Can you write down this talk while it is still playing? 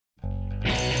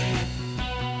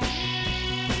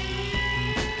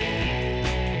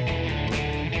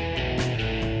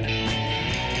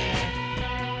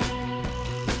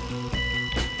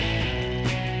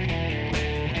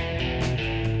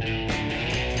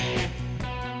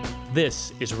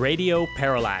This is Radio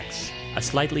Parallax, a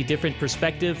slightly different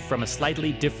perspective from a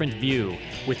slightly different view,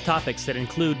 with topics that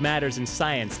include matters in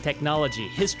science, technology,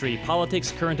 history,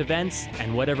 politics, current events,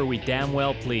 and whatever we damn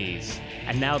well please.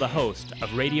 And now the host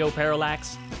of Radio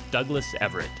Parallax, Douglas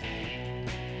Everett.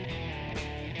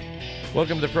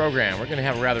 Welcome to the program. We're going to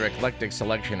have a rather eclectic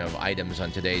selection of items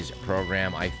on today's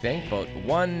program, I think. But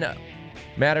one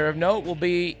matter of note will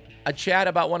be a chat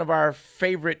about one of our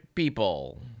favorite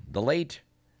people, the late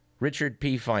Richard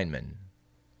P. Feynman.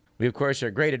 We, of course, are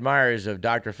great admirers of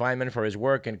Dr. Feynman for his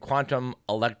work in quantum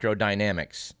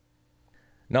electrodynamics.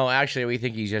 No, actually, we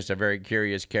think he's just a very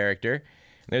curious character.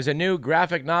 There's a new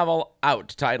graphic novel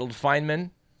out titled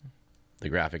Feynman, the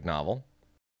graphic novel.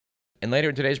 And later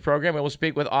in today's program, we will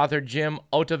speak with author Jim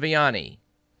Ottaviani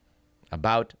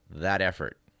about that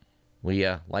effort. We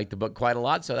like the book quite a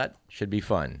lot, so that should be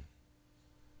fun.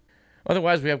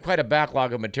 Otherwise, we have quite a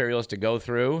backlog of materials to go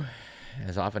through,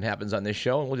 as often happens on this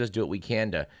show, and we'll just do what we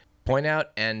can to point out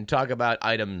and talk about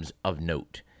items of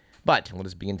note. But let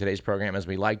us begin today's program, as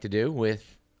we like to do,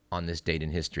 with On This Date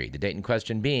in History. The date in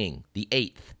question being the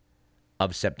 8th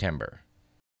of September.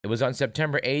 It was on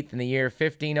September 8th in the year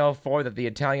 1504 that the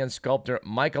Italian sculptor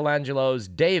Michelangelo's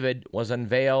David was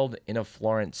unveiled in a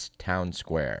Florence town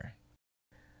square.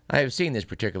 I have seen this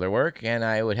particular work, and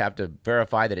I would have to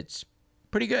verify that it's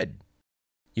pretty good.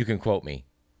 You can quote me.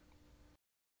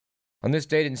 On this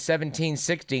date in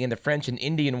 1760, in the French and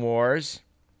Indian Wars,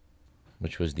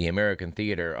 which was the American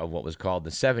theater of what was called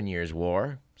the 7 Years'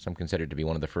 War, some consider it to be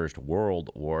one of the first world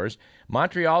wars,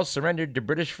 Montreal surrendered to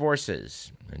British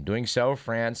forces. In doing so,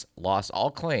 France lost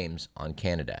all claims on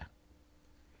Canada,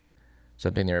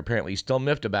 something they're apparently still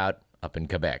miffed about up in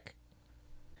Quebec.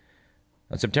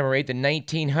 On September 8th in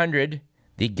 1900,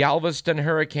 the Galveston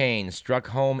hurricane struck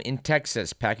home in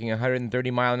Texas, packing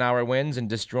 130-mile-an-hour winds and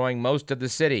destroying most of the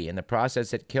city. In the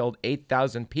process, it killed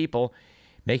 8,000 people,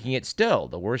 making it still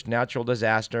the worst natural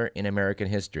disaster in American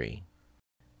history.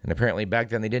 And apparently back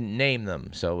then they didn't name them,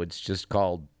 so it's just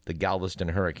called the Galveston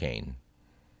hurricane.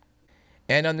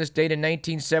 And on this date in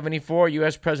 1974,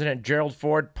 U.S. President Gerald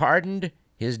Ford pardoned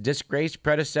his disgraced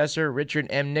predecessor, Richard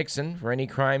M. Nixon, for any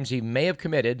crimes he may have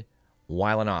committed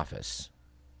while in office.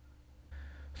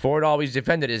 Ford always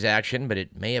defended his action, but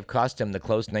it may have cost him the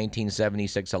close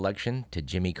 1976 election to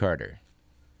Jimmy Carter.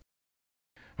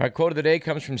 Our quote of the day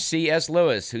comes from C.S.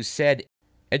 Lewis, who said,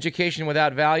 "Education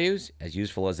without values, as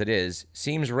useful as it is,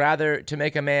 seems rather to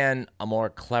make a man a more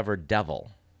clever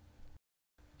devil."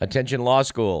 Attention law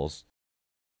schools.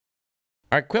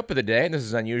 Our quip of the day, and this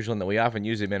is unusual in that we often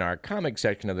use them in our comic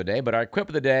section of the day, but our quip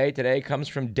of the day today comes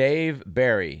from Dave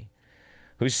Barry,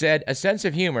 who said, "A sense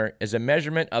of humor is a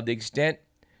measurement of the extent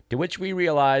to which we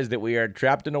realize that we are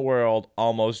trapped in a world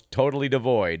almost totally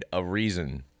devoid of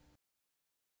reason."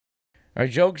 Our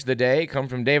jokes of the day come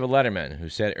from David Letterman, who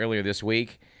said earlier this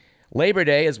week, "Labor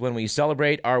Day is when we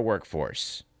celebrate our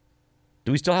workforce."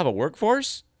 Do we still have a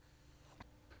workforce?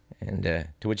 And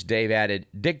to which Dave added,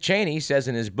 "Dick Cheney says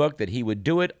in his book that he would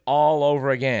do it all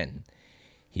over again.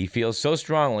 He feels so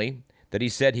strongly that he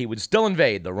said he would still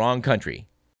invade the wrong country."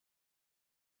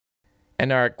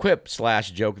 And our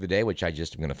quip/joke of the day, which I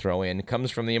just am going to throw in,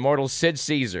 comes from the immortal Sid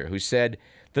Caesar, who said,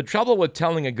 "The trouble with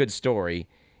telling a good story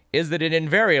is that it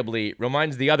invariably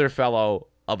reminds the other fellow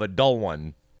of a dull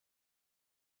one."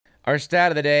 Our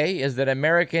stat of the day is that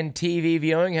American TV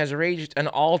viewing has reached an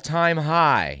all-time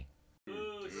high,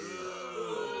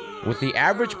 with the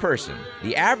average person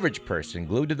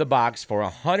glued to the box for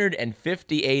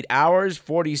 158 hours,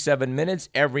 47 minutes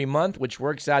every month, which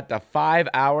works out to 5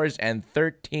 hours and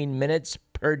 13 minutes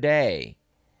per day.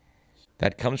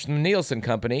 That comes from the Nielsen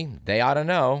Company. They ought to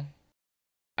know.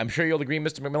 I'm sure you'll agree,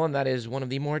 Mr. McMillan, that is one of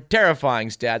the more terrifying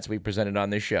stats we presented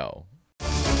on this show.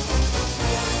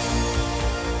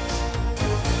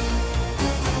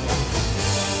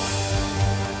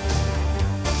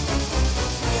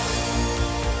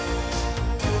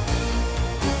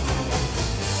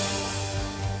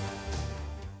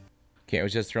 Okay, I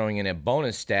was just throwing in a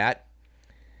bonus stat,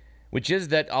 which is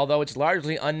that although it's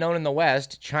largely unknown in the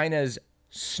West, China's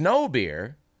snow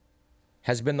beer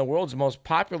has been the world's most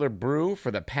popular brew for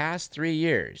the past 3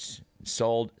 years. It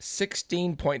sold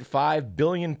 16.5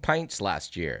 billion pints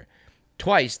last year,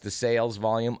 twice the sales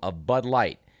volume of Bud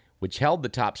Light, which held the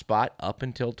top spot up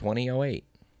until 2008.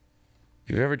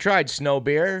 If you've ever tried snow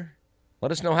beer,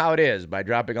 let us know how it is by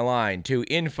dropping a line to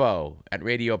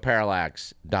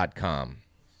info@radioparallax.com.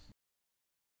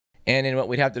 And in what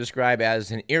we'd have to describe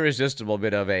as an irresistible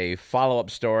bit of a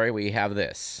follow-up story, we have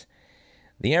this.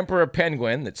 The emperor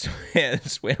penguin that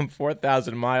swam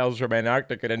 4,000 miles from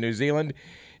Antarctica to New Zealand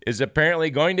is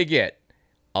apparently going to get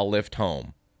a lift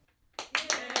home.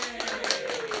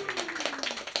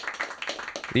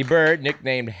 The bird,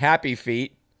 nicknamed Happy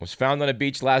Feet, was found on a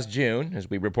beach last June, as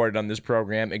we reported on this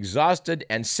program, exhausted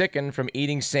and sickened from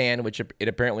eating sand, which it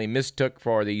apparently mistook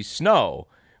for the snow,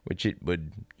 which it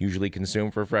would usually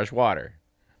consume for fresh water.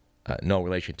 No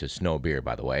relation to snow beer,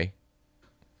 by the way.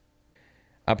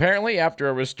 Apparently, after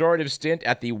a restorative stint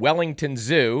at the Wellington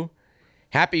Zoo,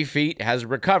 Happy Feet has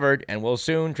recovered and will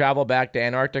soon travel back to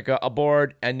Antarctica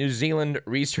aboard a New Zealand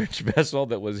research vessel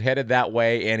that was headed that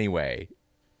way anyway.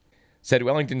 Said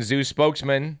Wellington Zoo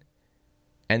spokesman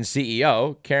and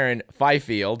CEO, Karen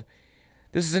Fifield,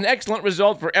 "This is an excellent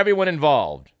result for everyone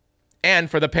involved, and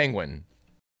for the penguin."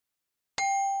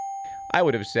 I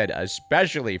would have said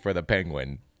especially for the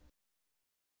penguin.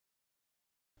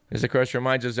 This, of course,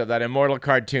 reminds us of that immortal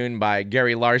cartoon by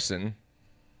Gary Larson,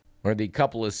 where the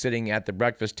couple is sitting at the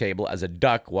breakfast table as a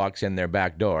duck walks in their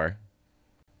back door.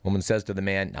 Woman says to the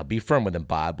man, "Now be firm with him,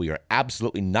 Bob. We are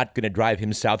absolutely not going to drive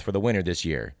him south for the winter this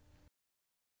year."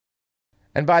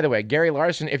 And by the way, Gary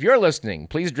Larson, if you're listening,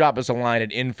 please drop us a line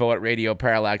at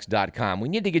info@radioparallax.com. We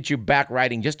need to get you back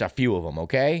writing just a few of them,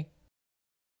 okay?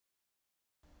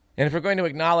 And if we're going to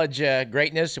acknowledge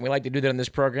greatness, and we like to do that on this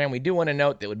program, we do want to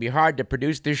note that it would be hard to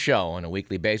produce this show on a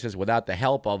weekly basis without the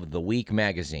help of The Week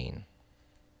magazine.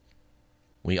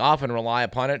 We often rely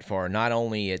upon it for not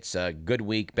only its good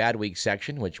week, bad week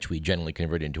section, which we generally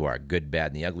convert into our good,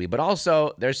 bad, and the ugly, but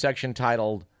also their section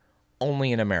titled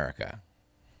Only in America.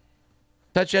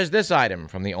 Such as this item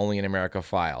from the Only in America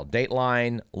file.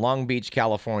 Dateline, Long Beach,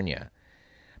 California.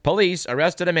 Police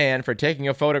arrested a man for taking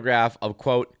a photograph of,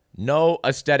 quote, no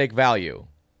aesthetic value.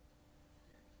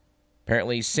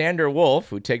 Apparently, Sander Wolf,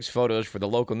 who takes photos for the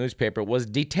local newspaper, was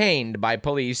detained by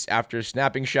police after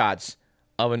snapping shots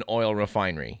of an oil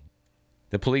refinery.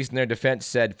 The police in their defense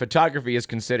said photography is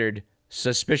considered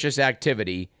suspicious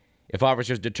activity if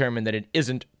officers determine that it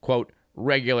isn't, quote,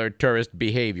 regular tourist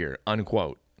behavior,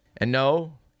 unquote. And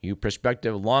no, you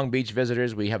prospective Long Beach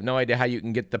visitors, we have no idea how you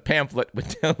can get the pamphlet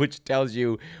which tells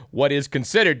you what is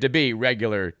considered to be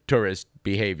regular tourist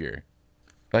behavior.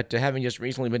 But having just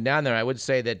recently been down there, I would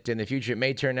say that in the future it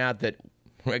may turn out that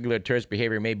regular tourist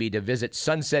behavior may be to visit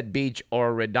Sunset Beach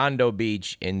or Redondo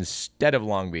Beach instead of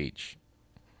Long Beach.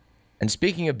 And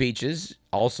speaking of beaches,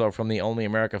 also from the Only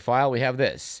America file, we have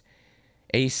this.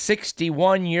 A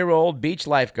 61-year-old beach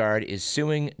lifeguard is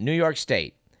suing New York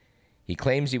State. He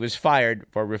claims he was fired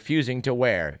for refusing to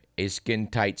wear a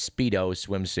skin-tight Speedo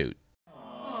swimsuit.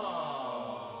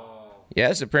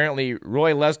 Yes, apparently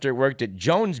Roy Lester worked at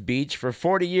Jones Beach for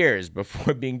 40 years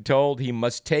before being told he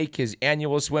must take his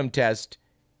annual swim test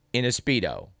in a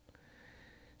Speedo.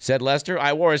 Said Lester,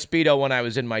 "I wore a Speedo when I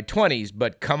was in my 20s,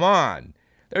 but come on.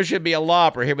 There should be a law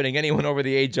prohibiting anyone over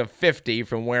the age of 50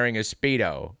 from wearing a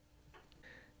Speedo."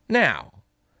 Now,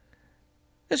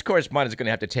 this correspondent is going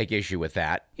to have to take issue with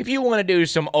that. If you want to do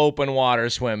some open water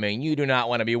swimming, you do not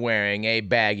want to be wearing a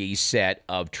baggy set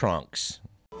of trunks.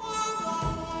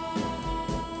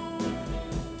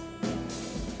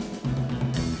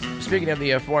 Speaking of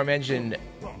the aforementioned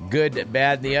good,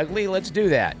 bad, and the ugly, let's do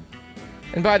that.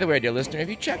 And by the way, dear listener, have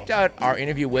you checked out our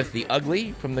interview with the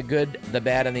ugly from the good, the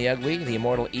bad, and the ugly, the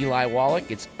immortal Eli Wallach?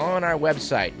 It's on our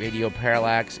website,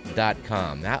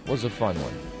 radioparallax.com. That was a fun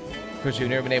one. Of course, we've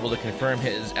never been able to confirm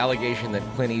his allegation that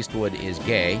Clint Eastwood is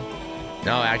gay.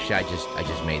 No, actually, I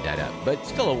just made that up. But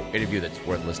still an interview that's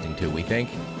worth listening to, we think,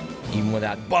 even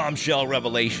without bombshell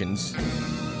revelations.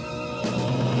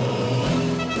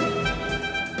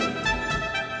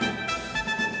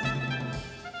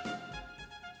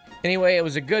 Anyway, it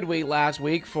was a good week last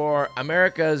week for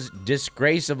America's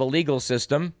disgrace of a legal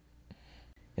system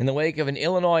in the wake of an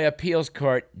Illinois appeals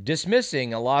court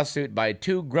dismissing a lawsuit by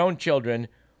two grown children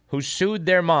who sued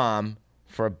their mom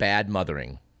for bad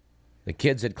mothering. The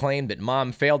kids had claimed that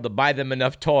mom failed to buy them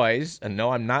enough toys, and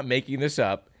no, I'm not making this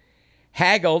up,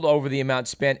 haggled over the amount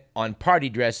spent on party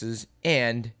dresses,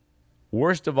 and,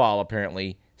 worst of all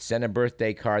apparently, sent a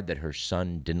birthday card that her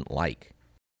son didn't like.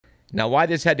 Now, why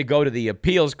this had to go to the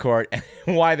appeals court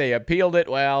and why they appealed it,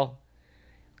 well,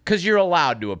 because you're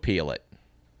allowed to appeal it.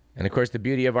 And, of course, the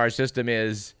beauty of our system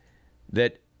is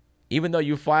that even though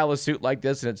you file a suit like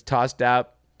this and it's tossed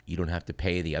out, you don't have to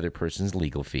pay the other person's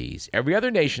legal fees. Every other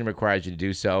nation requires you to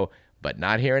do so, but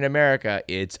not here in America.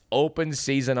 It's open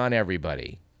season on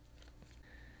everybody.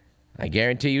 I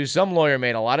guarantee you some lawyer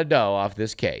made a lot of dough off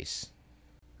this case.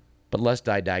 But lest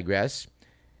I digress,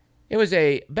 it was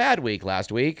a bad week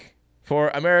last week for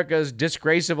America's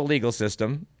disgrace of a legal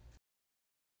system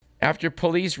after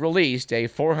police released a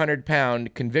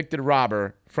 400-pound convicted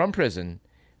robber from prison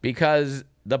because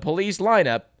the police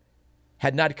lineup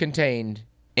had not contained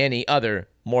any other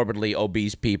morbidly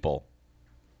obese people.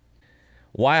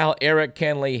 While Eric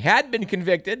Kenley had been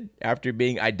convicted after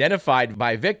being identified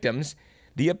by victims,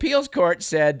 the appeals court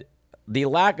said the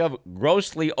lack of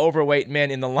grossly overweight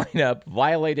men in the lineup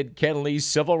violated Kenley's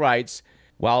civil rights,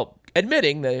 while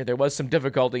admitting that there was some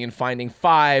difficulty in finding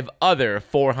 5 other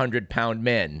 400-pound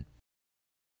men.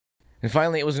 And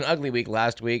finally, it was an ugly week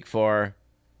last week for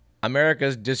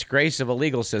America's disgrace of a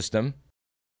legal system.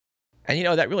 And you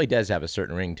know, that really does have a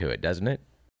certain ring to it, doesn't it?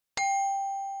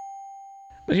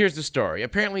 But here's the story.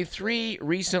 Apparently, 3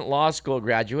 recent law school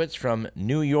graduates from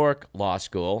New York Law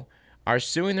School are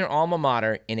suing their alma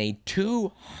mater in a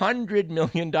 $200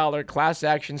 million class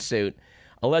action suit,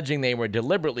 alleging they were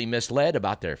deliberately misled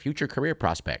about their future career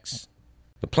prospects.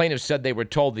 The plaintiffs said they were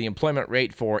told the employment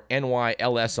rate for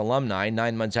NYLS alumni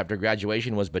 9 months after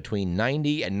graduation was between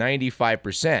 90 and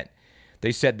 95%.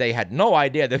 They said they had no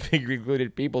idea the figure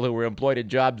included people who were employed in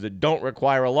jobs that don't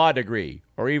require a law degree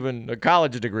or even a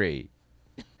college degree.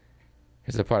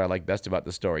 Here's the part I like best about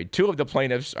the story. 2 of the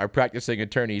plaintiffs are practicing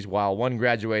attorneys, while one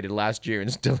graduated last year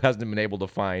and still hasn't been able to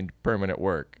find permanent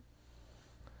work.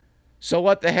 So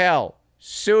what the hell?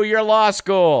 Sue your law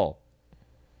school!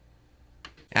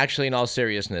 Actually, in all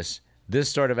seriousness, this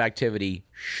sort of activity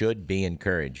should be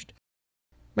encouraged.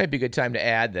 Might be a good time to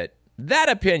add that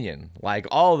opinion, like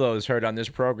all those heard on this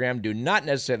program, do not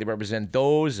necessarily represent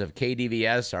those of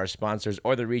KDVS, our sponsors,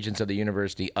 or the regents of the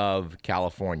University of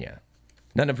California.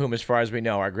 None of whom, as far as we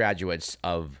know, are graduates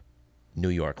of New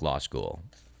York Law School.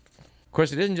 Of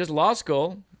course, it isn't just law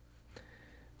school.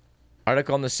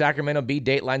 Article in the Sacramento Bee,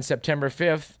 Dateline September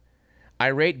 5th.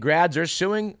 Irate grads are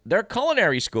suing their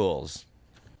culinary schools.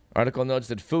 Article notes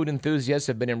that food enthusiasts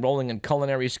have been enrolling in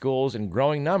culinary schools in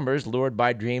growing numbers, lured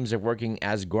by dreams of working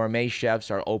as gourmet chefs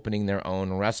or opening their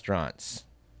own restaurants.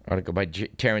 Article by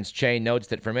Terrence Che notes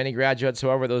that for many graduates,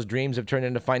 however, those dreams have turned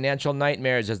into financial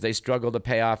nightmares as they struggle to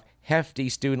pay off hefty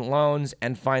student loans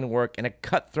and find work in a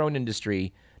cutthroat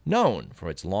industry known for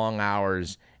its long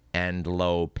hours and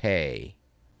low pay.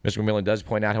 Mr. McMillan does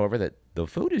point out, however, that the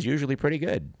food is usually pretty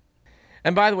good.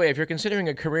 And by the way, if you're considering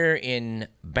a career in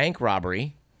bank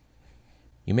robbery,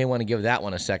 you may want to give that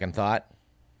one a second thought.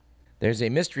 There's a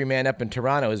mystery man up in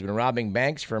Toronto who's been robbing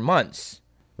banks for months.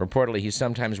 Reportedly, he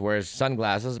sometimes wears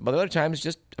sunglasses, but other times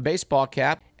just a baseball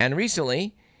cap. And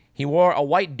recently, he wore a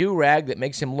white do-rag that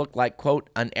makes him look like, quote,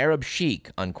 an Arab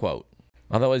sheik, unquote.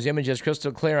 Although his image is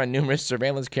crystal clear on numerous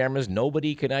surveillance cameras,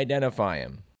 nobody can identify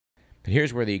him. But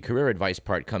here's where the career advice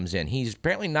part comes in. He's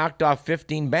apparently knocked off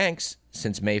 15 banks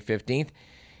since May 15th,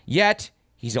 yet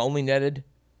he's only netted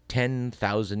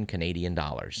 10,000 Canadian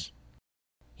dollars.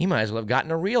 He might as well have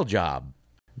gotten a real job.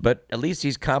 But at least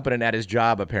he's competent at his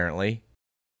job, apparently.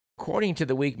 According to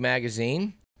The Week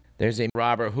magazine, there's a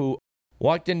robber who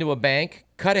walked into a bank,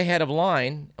 cut ahead of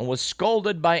line, and was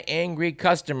scolded by angry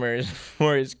customers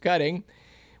for his cutting.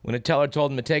 When a teller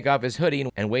told him to take off his hoodie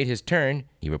and wait his turn,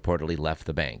 he reportedly left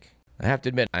the bank. I have to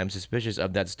admit, I'm suspicious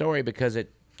of that story because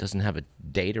it doesn't have a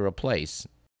date or a place.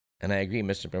 And I agree,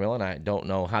 Mr. McMillan, I don't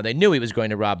know how they knew he was going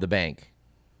to rob the bank.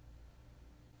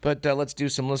 But let's do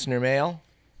some listener mail.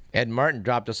 Ed Martin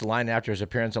dropped us a line after his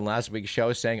appearance on last week's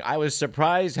show saying, I was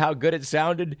surprised how good it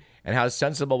sounded and how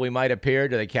sensible we might appear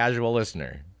to the casual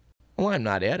listener. Well, I'm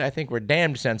not, Ed. I think we're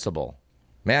damned sensible.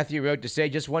 Matthew wrote to say,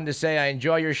 just wanted to say I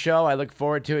enjoy your show. I look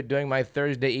forward to it doing my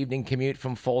Thursday evening commute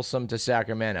from Folsom to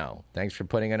Sacramento. Thanks for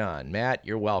putting it on. Matt,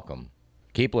 you're welcome.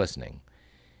 Keep listening.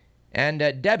 And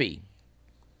Debbie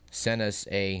sent us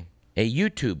a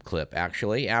YouTube clip,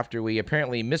 actually, after we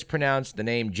apparently mispronounced the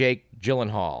name Jake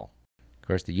Gyllenhaal. Of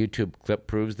course, the YouTube clip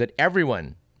proves that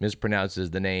everyone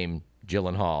mispronounces the name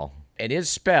Gyllenhaal. It is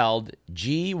spelled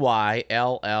Gyllenhaal.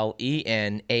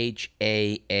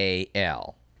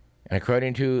 And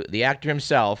according to the actor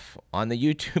himself on the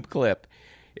YouTube clip,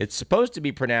 it's supposed to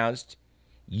be pronounced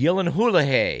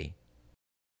Gyllenhaal.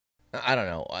 I don't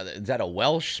know. Is that a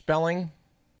Welsh spelling?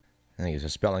 I think it's a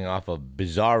spelling off of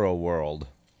Bizarro World.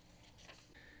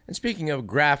 And speaking of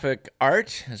graphic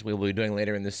art, as we'll be doing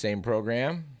later in this same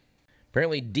program,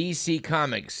 apparently DC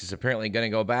Comics is apparently going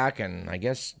to go back and, I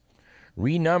guess,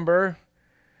 renumber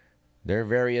their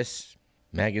various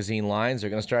magazine lines. They're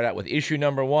going to start out with issue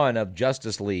number 1 of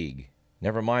Justice League.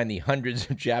 Never mind the hundreds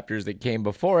of chapters that came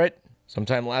before it.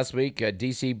 Sometime last week,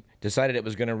 DC decided it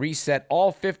was going to reset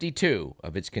all 52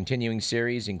 of its continuing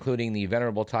series, including the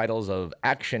venerable titles of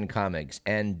Action Comics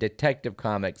and Detective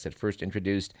Comics that first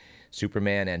introduced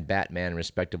Superman and Batman,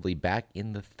 respectively, back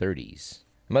in the 30s.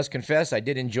 I must confess, I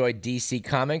did enjoy DC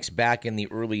Comics back in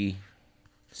the early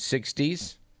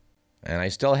 60s, and I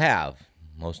still have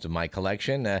most of my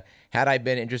collection. Had I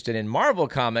been interested in Marvel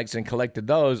Comics and collected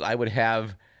those, I would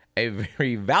have a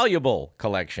very valuable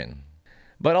collection.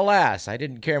 But alas, I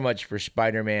didn't care much for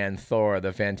Spider-Man, Thor,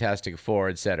 the Fantastic Four,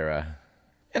 etc.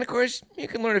 And of course, you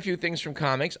can learn a few things from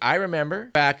comics. I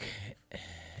remember back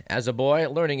as a boy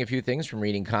learning a few things from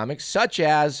reading comics, such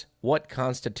as what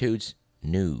constitutes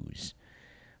news.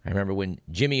 I remember when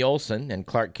Jimmy Olsen and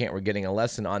Clark Kent were getting a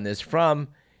lesson on this from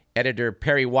editor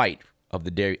Perry White of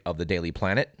the Daily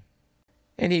Planet.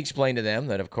 And he explained to them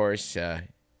that, of course,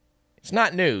 it's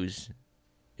not news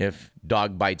if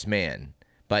dog bites man.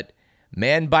 But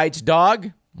man bites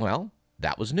dog, well,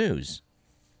 that was news.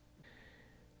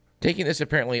 Taking this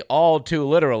apparently all too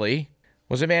literally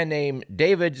was a man named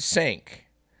David Sink,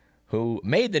 who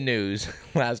made the news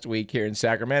last week here in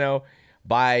Sacramento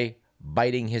by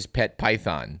biting his pet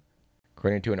python.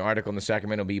 According to an article in the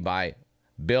Sacramento Bee by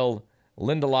Bill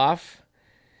Lindelof,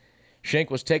 Schenck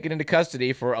was taken into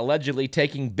custody for allegedly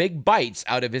taking big bites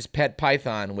out of his pet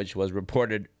python, which was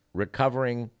reported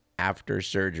recovering after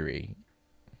surgery.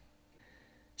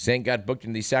 Schenck got booked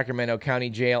in the Sacramento County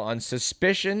Jail on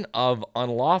suspicion of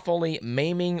unlawfully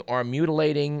maiming or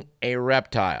mutilating a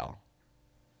reptile.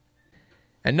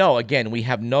 And no, again, we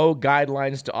have no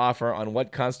guidelines to offer on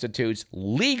what constitutes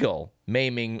legal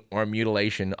maiming or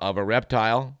mutilation of a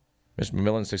reptile. Mr.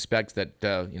 McMillan suspects that,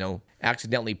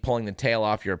 accidentally pulling the tail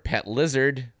off your pet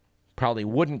lizard probably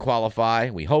wouldn't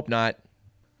qualify. We hope not.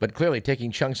 But clearly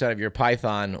taking chunks out of your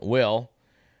python will.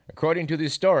 According to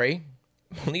this story,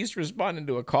 police responded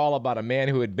to a call about a man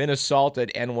who had been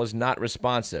assaulted and was not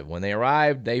responsive. When they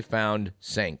arrived, they found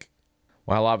Schenck.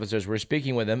 While officers were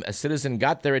speaking with him, a citizen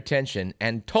got their attention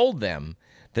and told them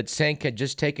that Schenck had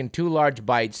just taken 2 large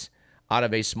bites out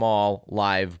of a small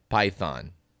live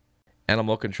python.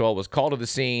 Animal control was called to the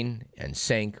scene, and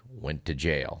Schenck went to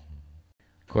jail.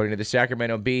 According to the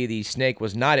Sacramento Bee, the snake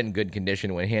was not in good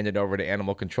condition when handed over to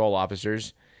animal control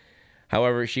officers.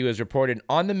 However, she was reported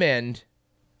on the mend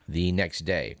the next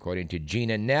day. According to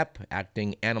Gina Knepp,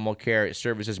 acting animal care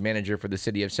services manager for the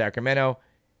city of Sacramento,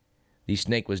 the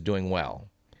snake was doing well.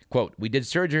 Quote, "We did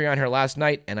surgery on her last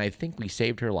night, and I think we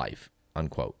saved her life,"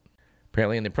 unquote.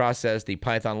 Apparently in the process, the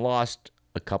python lost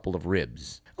a couple of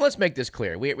ribs. Let's make this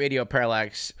clear. We at Radio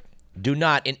Parallax do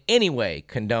not in any way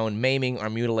condone maiming or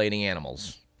mutilating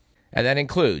animals. And that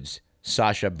includes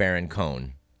Sacha Baron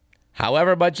Cohen.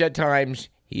 However much at times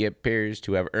he appears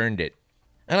to have earned it.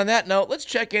 And on that note, let's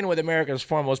check in with America's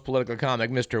foremost political comic,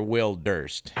 Mr. Will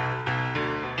Durst.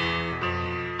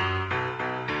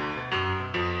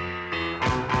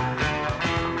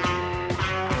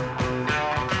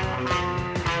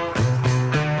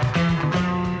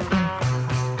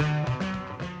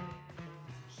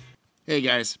 Hey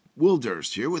guys, Will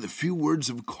Durst here with a few words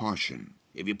of caution.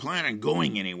 If you plan on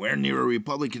going anywhere near a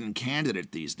Republican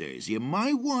candidate these days, you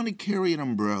might want to carry an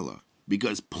umbrella,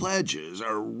 because pledges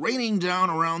are raining down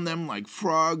around them like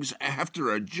frogs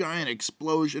after a giant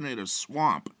explosion in a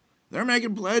swamp. They're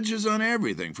making pledges on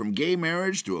everything from gay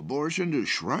marriage to abortion to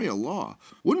Sharia law.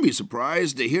 Wouldn't be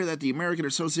surprised to hear that the American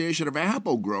Association of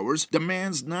Apple Growers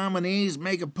demands nominees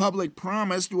make a public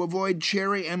promise to avoid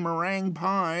cherry and meringue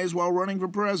pies while running for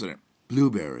president.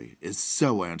 Blueberry is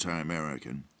so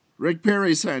anti-American. Rick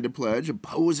Perry signed a pledge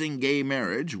opposing gay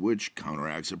marriage, which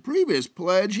counteracts a previous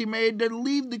pledge he made to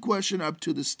leave the question up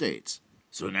to the states.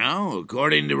 So now,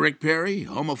 according to Rick Perry,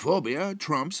 homophobia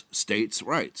trumps states'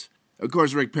 rights. Of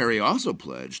course, Rick Perry also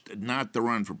pledged not to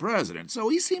run for president, so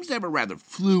he seems to have a rather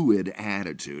fluid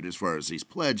attitude as far as these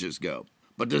pledges go.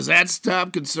 But does that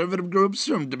stop conservative groups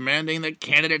from demanding that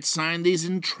candidates sign these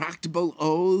intractable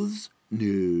oaths?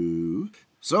 No.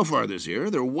 So far this year,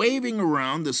 they're waving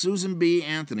around the Susan B.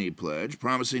 Anthony pledge,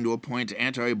 promising to appoint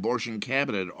anti-abortion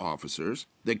cabinet officers,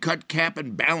 the Cut, Cap,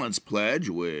 and Balance pledge,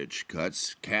 which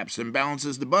cuts, caps, and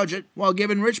balances the budget while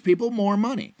giving rich people more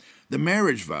money, the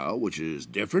marriage vow, which is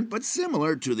different but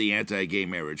similar to the anti-gay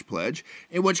marriage pledge,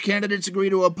 in which candidates agree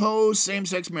to oppose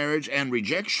same-sex marriage and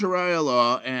reject Sharia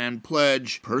law and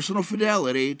pledge personal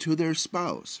fidelity to their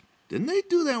spouse. Didn't they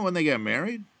do that when they got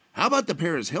married? How about the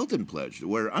Paris Hilton pledge to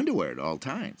wear underwear at all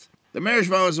times? The marriage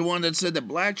vow is the one that said that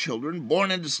black children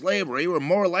born into slavery were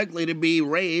more likely to be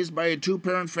raised by a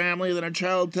 2-parent family than a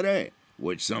child today,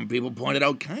 which some people pointed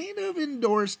out kind of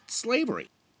endorsed slavery.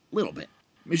 Little bit.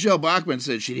 Michelle Bachmann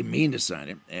said she didn't mean to sign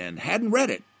it and hadn't read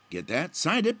it. Get that?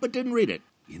 Signed it but didn't read it.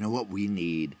 You know what we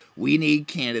need? We need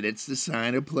candidates to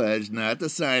sign a pledge, not to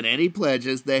sign any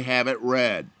pledges they haven't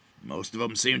read. Most of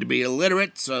them seem to be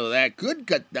illiterate, so that could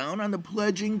cut down on the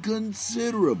pledging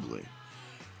considerably.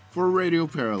 For Radio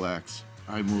Parallax,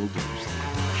 I'm Will Durst.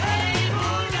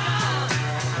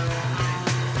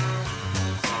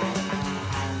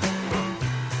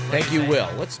 Thank you, Will.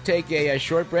 Let's take a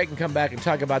short break and come back and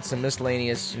talk about some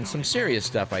miscellaneous and some serious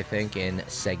stuff, I think, in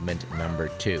segment number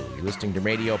 2. You're listening to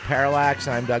Radio Parallax.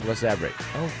 I'm Douglas Everett.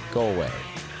 Oh, go away.